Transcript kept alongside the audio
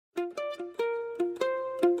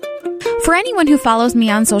For anyone who follows me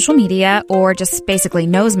on social media or just basically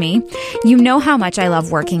knows me, you know how much I love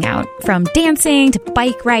working out. From dancing to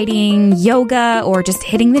bike riding, yoga, or just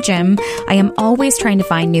hitting the gym, I am always trying to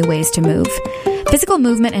find new ways to move. Physical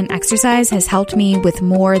movement and exercise has helped me with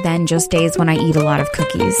more than just days when I eat a lot of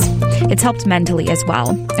cookies. It's helped mentally as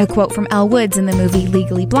well. A quote from Elle Woods in the movie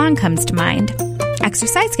Legally Blonde comes to mind.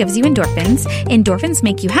 Exercise gives you endorphins. Endorphins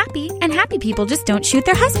make you happy, and happy people just don't shoot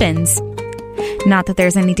their husbands. Not that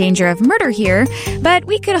there's any danger of murder here, but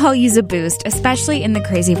we could all use a boost, especially in the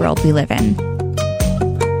crazy world we live in.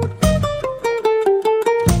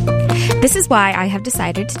 This is why I have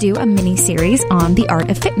decided to do a mini-series on the art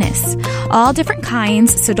of fitness. All different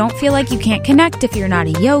kinds, so don't feel like you can't connect if you're not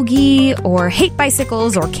a yogi, or hate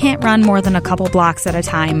bicycles, or can't run more than a couple blocks at a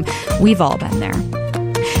time. We've all been there.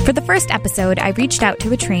 For the first episode, I reached out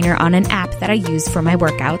to a trainer on an app that I use for my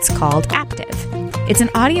workouts called Active. It's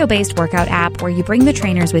an audio-based workout app where you bring the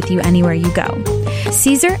trainers with you anywhere you go.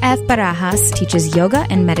 Ceasar Barajas teaches yoga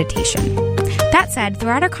and meditation. That said,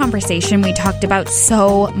 throughout our conversation, we talked about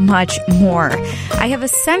so much more. I have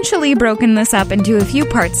essentially broken this up into a few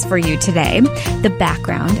parts for you today. The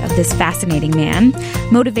background of this fascinating man,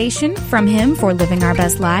 motivation from him for living our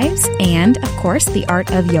best lives, and, of course, the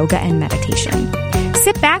art of yoga and meditation.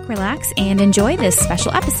 Sit back, relax, and enjoy this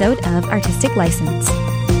special episode of Artistic License.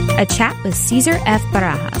 A chat with Ceasar F.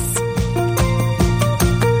 Barajas.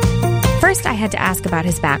 First, I had to ask about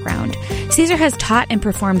his background. Ceasar has taught and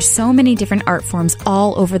performed so many different art forms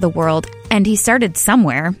all over the world, and he started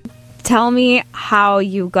somewhere. Tell me how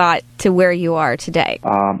you got to where you are today.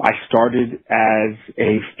 I started as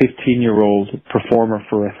a 15-year-old performer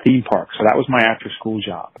for a theme park, so that was my after-school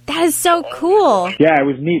job. That is so cool. Yeah, it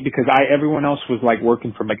was neat because everyone else was like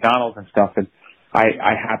working for McDonald's and stuff, and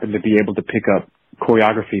I happened to be able to pick up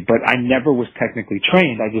choreography, but I never was technically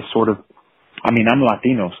trained. I just I'm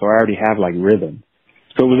Latino, so I already have like rhythm.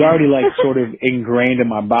 So it was already like sort of ingrained in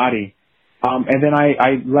my body. And then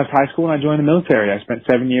I left high school and I joined the military. I spent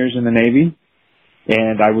 7 years in the Navy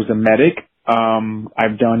and I was a medic.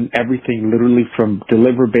 I've done everything literally from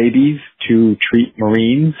deliver babies to treat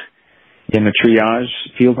Marines in a triage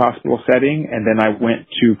field hospital setting. And then I went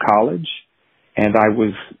to college and I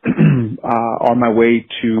was on my way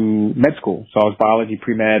to med school. So I was biology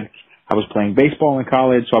pre-med. I was playing baseball in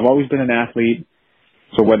college. So I've always been an athlete.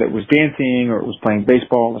 So whether it was dancing or it was playing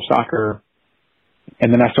baseball or soccer.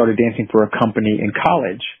 And then I started dancing for a company in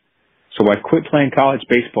college. So I quit playing college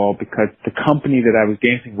baseball because the company that I was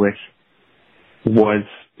dancing with was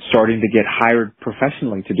starting to get hired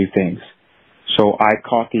professionally to do things. So I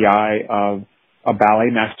caught the eye of a ballet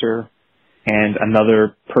master and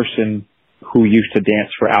another person who used to dance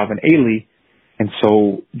for Alvin Ailey. And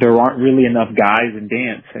so there aren't really enough guys in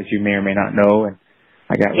dance, as you may or may not know. And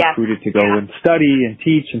I got recruited to go and study and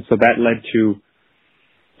teach. And so that led to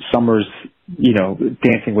summers,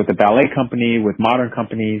 dancing with the ballet company, with modern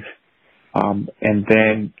companies. And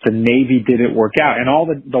then the Navy didn't work out. And all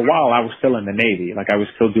the while I was still in the Navy. Like I was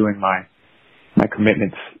still doing my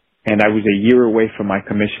commitments. And I was a year away from my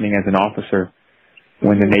commissioning as an officer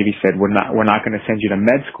when the Navy said, we're not going to send you to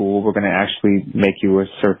med school. We're going to actually make you a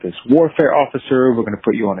surface warfare officer. We're going to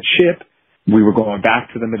put you on a ship. We were going back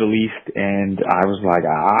to the Middle East, and I was like,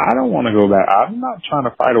 I don't want to go back. I'm not trying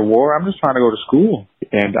to fight a war. I'm just trying to go to school.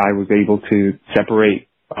 And I was able to separate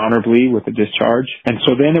honorably with a discharge. And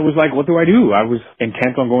so then it was like, what do I do? I was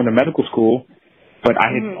intent on going to medical school, but I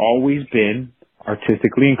had always been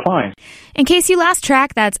artistically inclined. In case you lost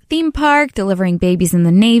track, that's theme park, delivering babies in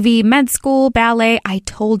the Navy, med school, ballet. I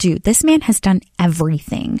told you, this man has done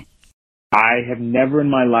everything. I have never in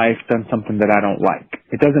my life done something that I don't like.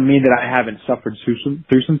 It doesn't mean that I haven't suffered through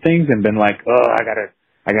some things and been like, oh, I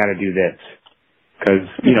gotta do this. Cause,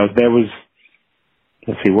 there was,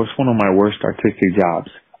 let's see, what's one of my worst artistic jobs?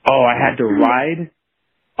 Oh, I had to ride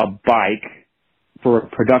a bike for a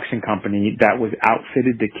production company that was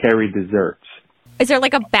outfitted to carry desserts. Is there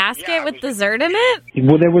like a basket with dessert in it?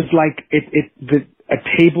 Well, there was like,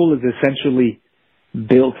 a table is essentially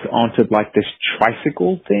built onto like this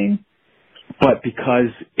tricycle thing. But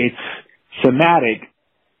because it's thematic,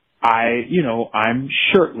 I'm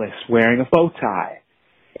shirtless wearing a bow tie.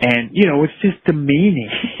 And, it's just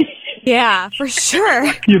demeaning. Yeah, for sure.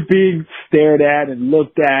 You're being stared at and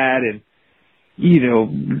looked at and,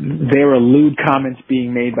 there are lewd comments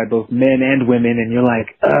being made by both men and women and you're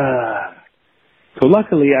like, ugh. So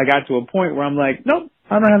luckily I got to a point where I'm like, nope,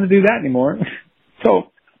 I don't have to do that anymore.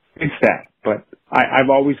 So it's that. But I've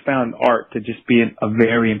always found art to just be a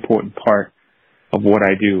very important part of what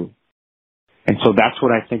I do. And so that's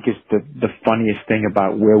what I think is the funniest thing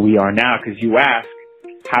about where we are now. Because you ask,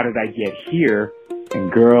 how did I get here?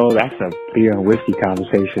 And girl, that's a beer and whiskey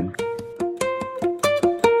conversation.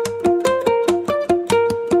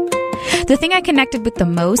 The thing I connected with the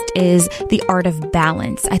most is the art of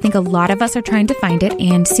balance. I think a lot of us are trying to find it,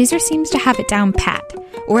 and Ceasar seems to have it down pat,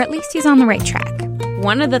 or at least he's on the right track.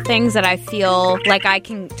 One of the things that I feel like I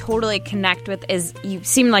can totally connect with is you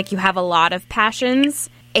seem like you have a lot of passions,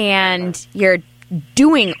 and you're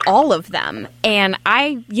doing all of them. And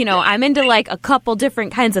I'm into like a couple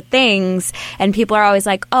different kinds of things, and people are always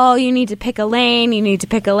like, oh, you need to pick a lane.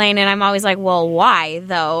 And I'm always like, well, why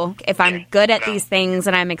though? If I'm good at these things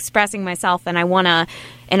and I'm expressing myself and I want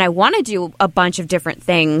to do a bunch of different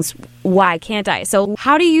things, why can't I? So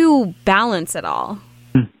how do you balance it all?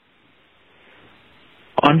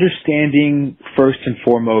 Understanding first and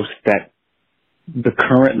foremost that the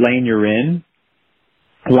current lane you're in,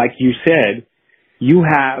 like you said, you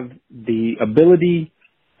have the ability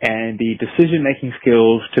and the decision-making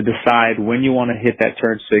skills to decide when you want to hit that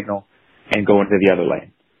turn signal and go into the other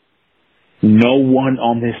lane. No one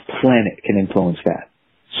on this planet can influence that.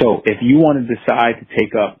 So if you want to decide to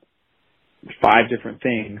take up 5 different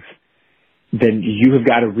things, then you have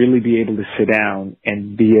got to really be able to sit down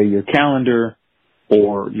and via your calendar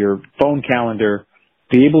or your phone calendar,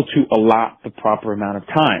 be able to allot the proper amount of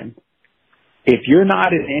time. If you're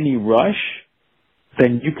not in any rush,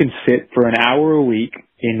 then you can sit for an hour a week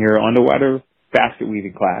in your underwater basket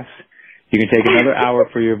weaving class. You can take another hour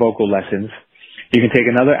for your vocal lessons. You can take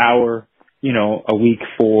another hour, a week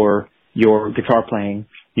for your guitar playing.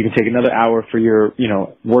 You can take another hour for your,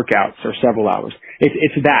 workouts, or several hours.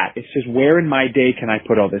 It's that. It's just, where in my day can I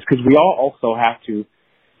put all this? Because we all also have to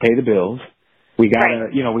pay the bills. We gotta,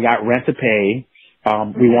 we got rent to pay.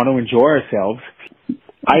 We want to enjoy ourselves.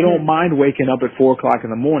 I don't mind waking up at 4 o'clock in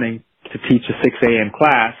the morning to teach a 6 a.m.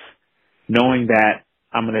 class, knowing that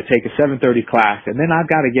I'm going to take a 7:30 class, and then I've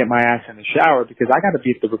got to get my ass in the shower because I got to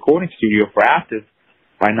be at the recording studio for Active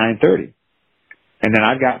by 9:30. And then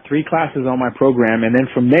I've got 3 classes on my program, and then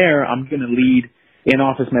from there, I'm going to lead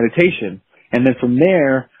in-office meditation. And then from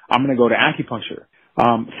there, I'm going to go to acupuncture.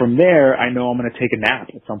 From there, I know I'm going to take a nap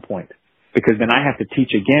at some point because then I have to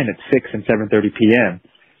teach again at 6 and 7:30 p.m.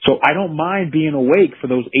 So I don't mind being awake for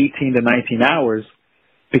those 18 to 19 hours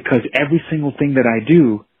because every single thing that I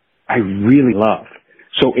do, I really love.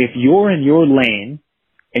 So if you're in your lane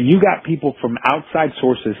and you got people from outside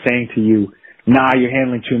sources saying to you, nah, you're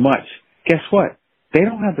handling too much, guess what? They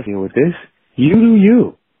don't have to deal with this. You do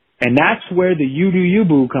you. And that's where the you do you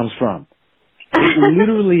boo comes from. It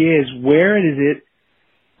literally is. Where is it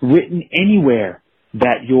written anywhere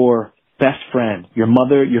that your best friend, your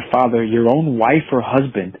mother, your father, your own wife or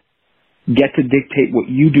husband get to dictate what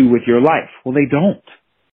you do with your life? Well, they don't.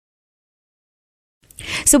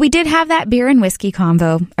 So we did have that beer and whiskey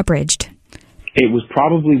convo abridged. It was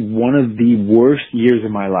probably one of the worst years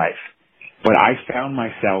of my life. But I found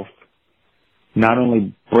myself not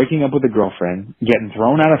only breaking up with a girlfriend, getting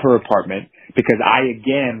thrown out of her apartment because I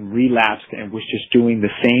again relapsed and was just doing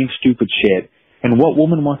the same stupid shit. And what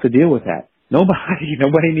woman wants to deal with that?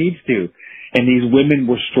 Nobody needs to. And these women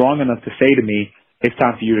were strong enough to say to me, it's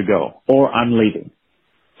time for you to go, or I'm leaving.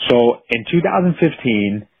 So in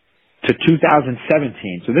 2015 to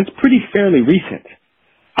 2017, so that's pretty fairly recent,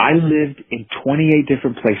 I lived in 28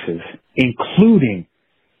 different places, including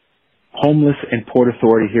homeless and Port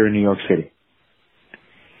Authority here in New York City.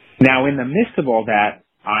 Now, in the midst of all that,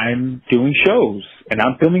 I'm doing shows, and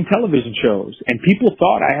I'm filming television shows, and people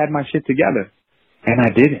thought I had my shit together, and I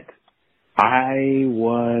didn't. I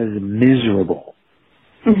was miserable.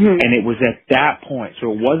 Mm-hmm. And it was at that point,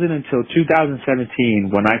 so it wasn't until 2017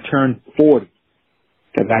 when I turned 40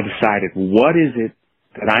 that I decided, what is it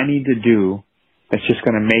that I need to do that's just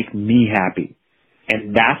going to make me happy?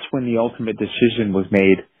 And that's when the ultimate decision was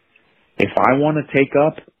made. If I want to take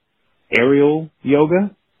up aerial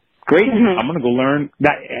yoga, great. Mm-hmm. I'm going to go learn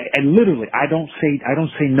that. And literally, I don't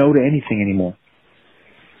say no to anything anymore.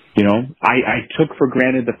 I took for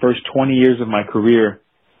granted the first 20 years of my career,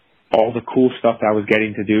 all the cool stuff I was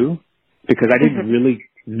getting to do, because I didn't really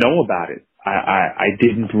know about it. I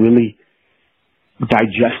didn't really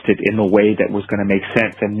digest it in the way that was going to make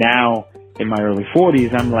sense. And now, in my early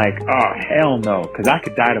 40s, I'm like, oh, hell no, because I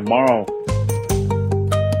could die tomorrow.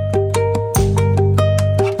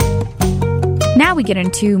 Now we get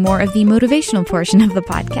into more of the motivational portion of the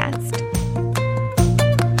podcast.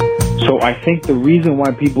 So I think the reason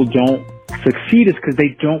why people don't succeed is because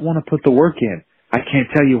they don't want to put the work in. I can't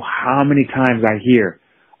tell you how many times I hear,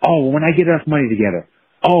 oh, when I get enough money together,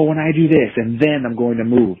 oh, when I do this, and then I'm going to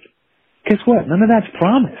move. Guess what? None of that's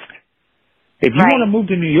promised. If you want to move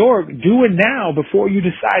to New York, do it now before you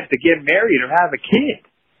decide to get married or have a kid.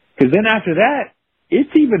 Because then after that, it's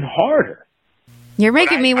even harder. You're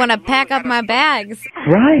making me want to pack up my bags.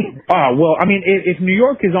 Right. Well, I mean, if New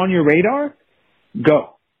York is on your radar,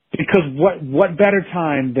 go. Because what better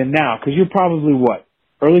time than now? Because you're probably, what,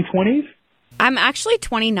 early 20s? I'm actually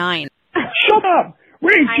 29. Shut up.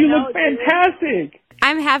 Rach, you look fantastic.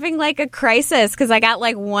 I'm having like a crisis because I got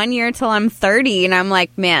like 1 year till I'm 30, and I'm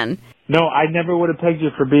like, man. No, I never would have pegged you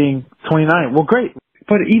for being 29. Well, great.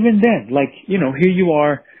 But even then, like, you know, here you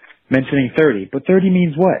are mentioning 30. But 30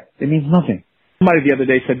 means what? It means nothing. Somebody the other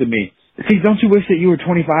day said to me, see, don't you wish that you were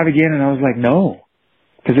 25 again? And I was like, no.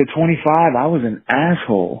 Because at 25, I was an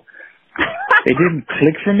asshole. It didn't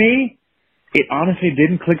click for me. It honestly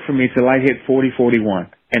didn't click for me till I hit 40, 41.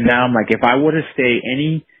 And now I'm like, if I were to stay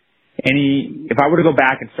if I were to go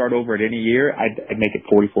back and start over at any year, I'd make it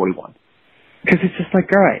 40, 41. Because it's just like,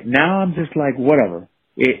 all right, now I'm just like, whatever.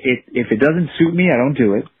 If it doesn't suit me, I don't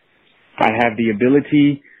do it. I have the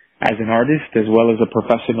ability as an artist as well as a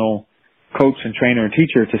professional coach and trainer and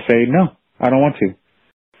teacher to say, no, I don't want to.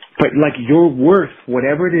 But like, you're worth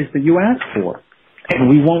whatever it is that you ask for. And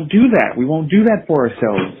we won't do that. We won't do that for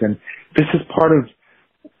ourselves. And this is part of,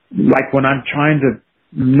 like, when I'm trying to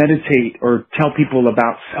meditate or tell people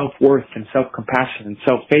about self-worth and self-compassion and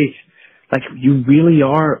self-faith, like, you really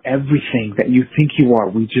are everything that you think you are.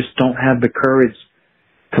 We just don't have the courage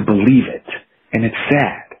to believe it. And it's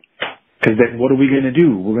sad. Because then what are we going to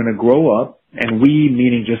do? We're going to grow up, and we,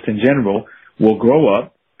 meaning just in general, will grow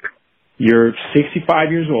up. You're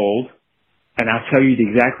 65 years old, and I'll tell you the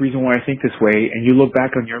exact reason why I think this way, and you look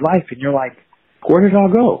back on your life, and you're like, where did it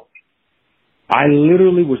all go? I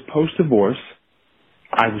literally was post-divorce.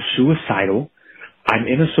 I was suicidal. I'm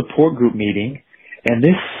in a support group meeting, and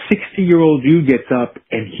this 60-year-old dude gets up,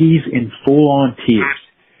 and he's in full-on tears.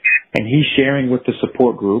 And he's sharing with the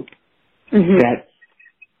support group that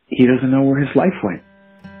he doesn't know where his life went.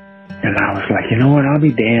 And I was like, you know what? I'll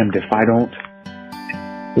be damned if I don't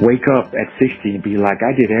wake up at 60 and be like,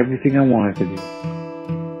 I did everything I wanted to do.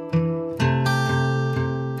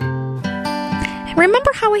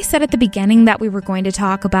 Remember how I said at the beginning that we were going to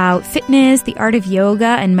talk about fitness, the art of yoga,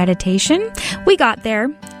 and meditation? We got there,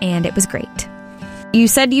 and it was great. You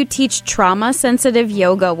said you teach trauma-sensitive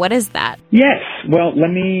yoga. What is that? Yes. Well, let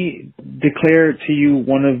me declare to you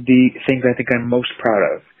one of the things I think I'm most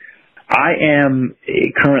proud of. I am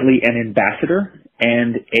currently an ambassador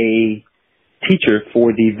and a teacher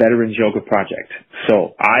for the Veterans Yoga Project.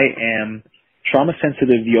 So I am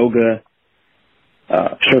trauma-sensitive yoga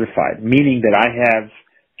certified, meaning that I have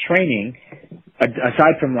training,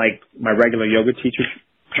 aside from like my regular yoga teacher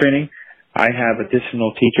training, I have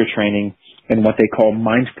additional teacher training in what they call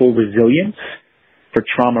mindful resilience for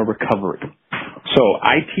trauma recovery. So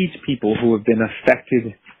I teach people who have been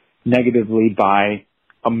affected negatively by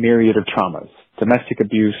a myriad of traumas: domestic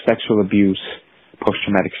abuse, sexual abuse,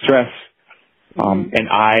 post-traumatic stress. And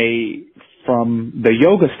I, from the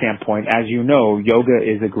yoga standpoint, as you know, yoga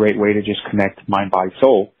is a great way to just connect mind, body,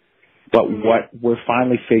 soul. But what we're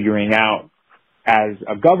finally figuring out as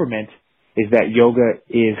a government is that yoga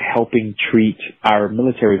is helping treat our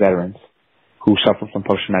military veterans who suffer from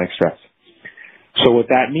post-traumatic stress. So what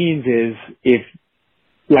that means is, if,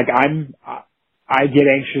 like, I get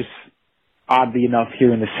anxious, oddly enough,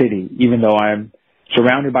 here in the city, even though I'm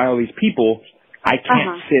surrounded by all these people, I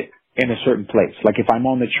can't sit in a certain place. Like, if I'm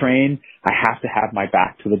on the train, I have to have my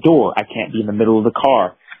back to the door. I can't be in the middle of the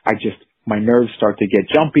car. My nerves start to get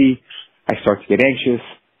jumpy. I start to get anxious.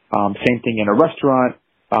 Same thing in a restaurant.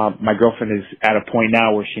 My girlfriend is at a point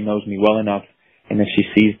now where she knows me well enough, and if she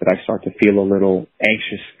sees that I start to feel a little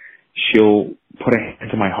anxious, she'll put a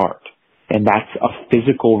hand to my heart. And that's a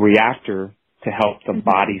physical reactor to help the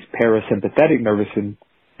body's parasympathetic nervous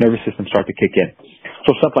system start to kick in.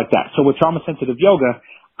 So stuff like that. So with trauma-sensitive yoga,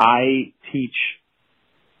 I teach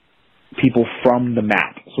people from the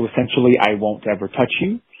mat. So essentially, I won't ever touch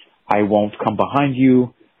you. I won't come behind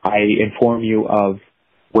you. I inform you of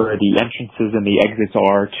where the entrances and the exits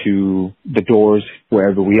are to the doors,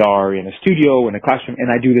 wherever we are, in a studio, in a classroom. And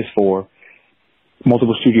I do this for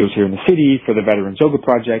multiple studios here in the city, for the Veterans Yoga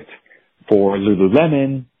Project, for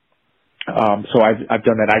Lululemon. So I've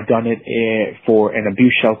done that. I've done it for an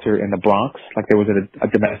abuse shelter in the Bronx, like there was a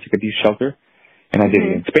domestic abuse shelter, and I did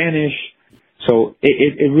it in Spanish. So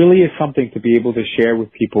it really is something to be able to share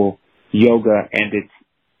with people yoga and its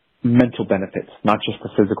mental benefits, not just the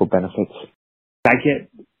physical benefits. I get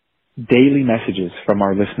daily messages from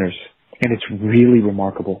our listeners, and it's really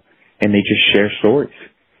remarkable. And they just share stories,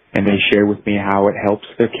 and they share with me how it helps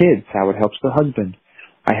their kids, how it helps their husband.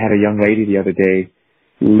 I had a young lady the other day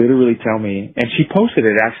literally tell me, and she posted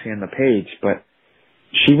it actually on the page, but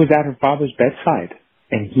she was at her father's bedside,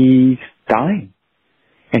 and he's dying.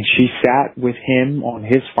 And she sat with him on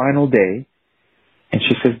his final day. And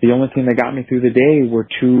she says, the only thing that got me through the day were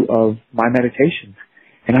 2 of my meditations.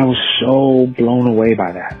 And I was so blown away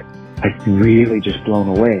by that. Like, really just blown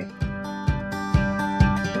away.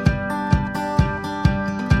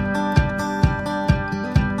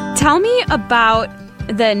 Tell me about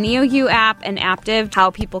the NeoU app and Aptive,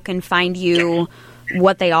 how people can find you,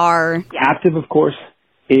 what they are. Aptive, of course,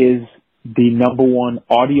 is the #1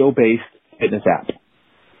 audio-based fitness app.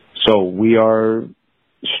 So we are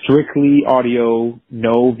strictly audio,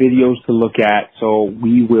 no videos to look at. So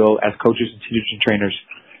we will, as coaches and teachers and trainers,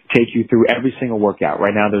 take you through every single workout.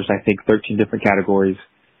 Right now there's, I think, 13 different categories: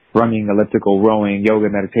 running, elliptical, rowing, yoga,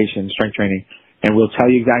 meditation, strength training. And we'll tell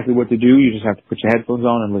you exactly what to do. You just have to put your headphones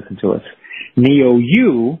on and listen to us.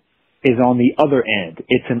 NeoU is on the other end.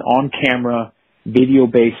 It's an on-camera,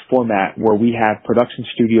 video-based format where we have production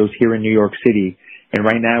studios here in New York City. And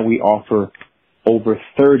right now we offer over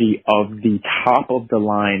 30 of the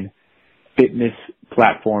top-of-the-line fitness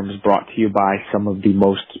platforms brought to you by some of the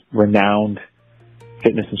most renowned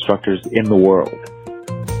fitness instructors in the world.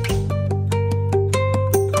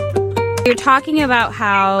 You're talking about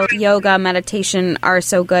how yoga, meditation are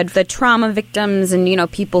so good. The trauma victims and,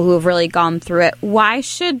 people who have really gone through it. Why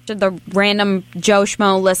should the random Joe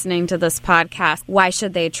Schmo listening to this podcast, why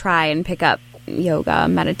should they try and pick up yoga,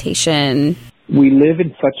 meditation? We live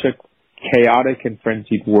in such a chaotic and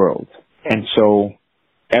frenzied world. And so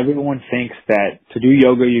everyone thinks that to do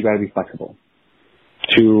yoga, you got to be flexible.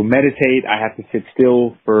 To meditate, I have to sit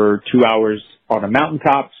still for 2 hours on a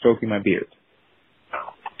mountaintop stroking my beard.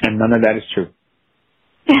 And none of that is true.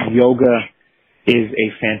 Yoga is a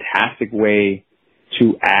fantastic way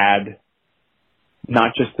to add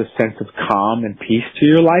not just a sense of calm and peace to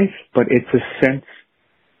your life, but it's a sense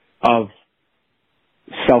of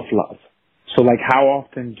self-love. So like, how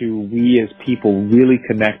often do we as people really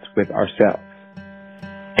connect with ourselves?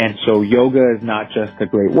 And so yoga is not just a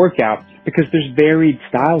great workout, because there's varied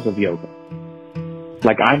styles of yoga.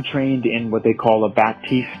 Like, I'm trained in what they call a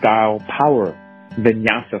Bhakti style power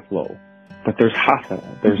vinyasa flow. But there's hatha,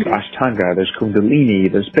 there's ashtanga, there's kundalini,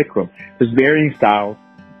 there's bikram. There's varying styles.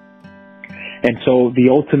 And so the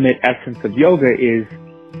ultimate essence of yoga is,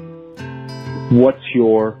 what's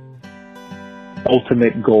your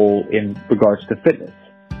ultimate goal in regards to fitness?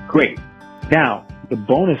 Great. Now, the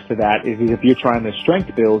bonus to that is if you're trying to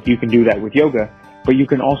strength build, you can do that with yoga, but you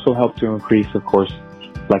can also help to increase, of course,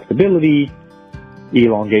 flexibility,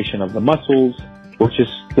 elongation of the muscles, which is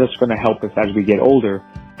just going to help us as we get older.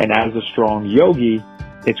 And as a strong yogi,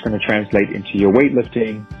 it's going to translate into your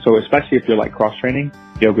weightlifting. So especially if you're like cross-training,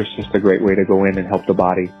 yoga is just a great way to go in and help the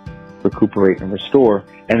body recuperate and restore.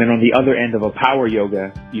 And then on the other end of a power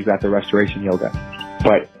yoga, you've got the restoration yoga.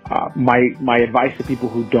 But my advice to people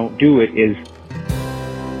who don't do it is,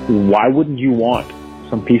 why wouldn't you want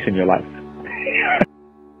some peace in your life?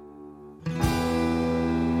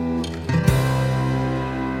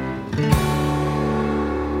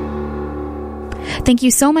 Thank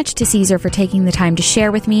you so much to Ceasar for taking the time to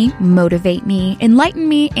share with me, motivate me, enlighten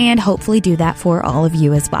me, and hopefully do that for all of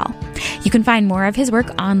you as well. You can find more of his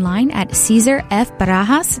work online at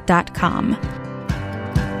CesarFBarajas.com.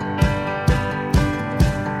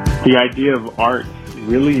 The idea of art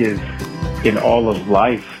really is in all of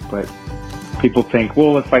life, but people think,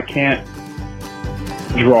 well, if I can't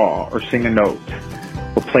draw or sing a note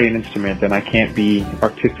or play an instrument, then I can't be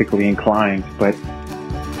artistically inclined. But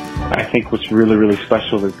I think what's really, really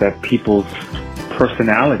special is that people's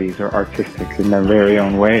personalities are artistic in their very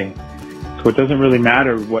own way. So it doesn't really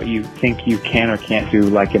matter what you think you can or can't do,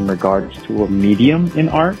 like in regards to a medium in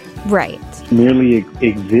art. Right. Merely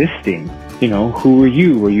existing. You know, who are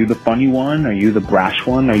you? Are you the funny one? Are you the brash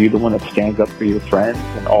one? Are you the one that stands up for your friends?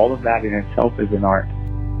 And all of that in itself is an art.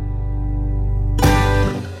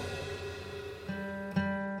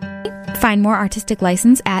 Find more Artistic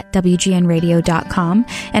License at WGNradio.com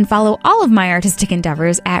and follow all of my artistic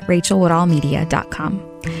endeavors at RachelWoodallMedia.com.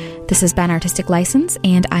 This has been Artistic License,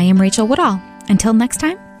 and I am Rachel Woodall. Until next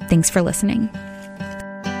time, thanks for listening.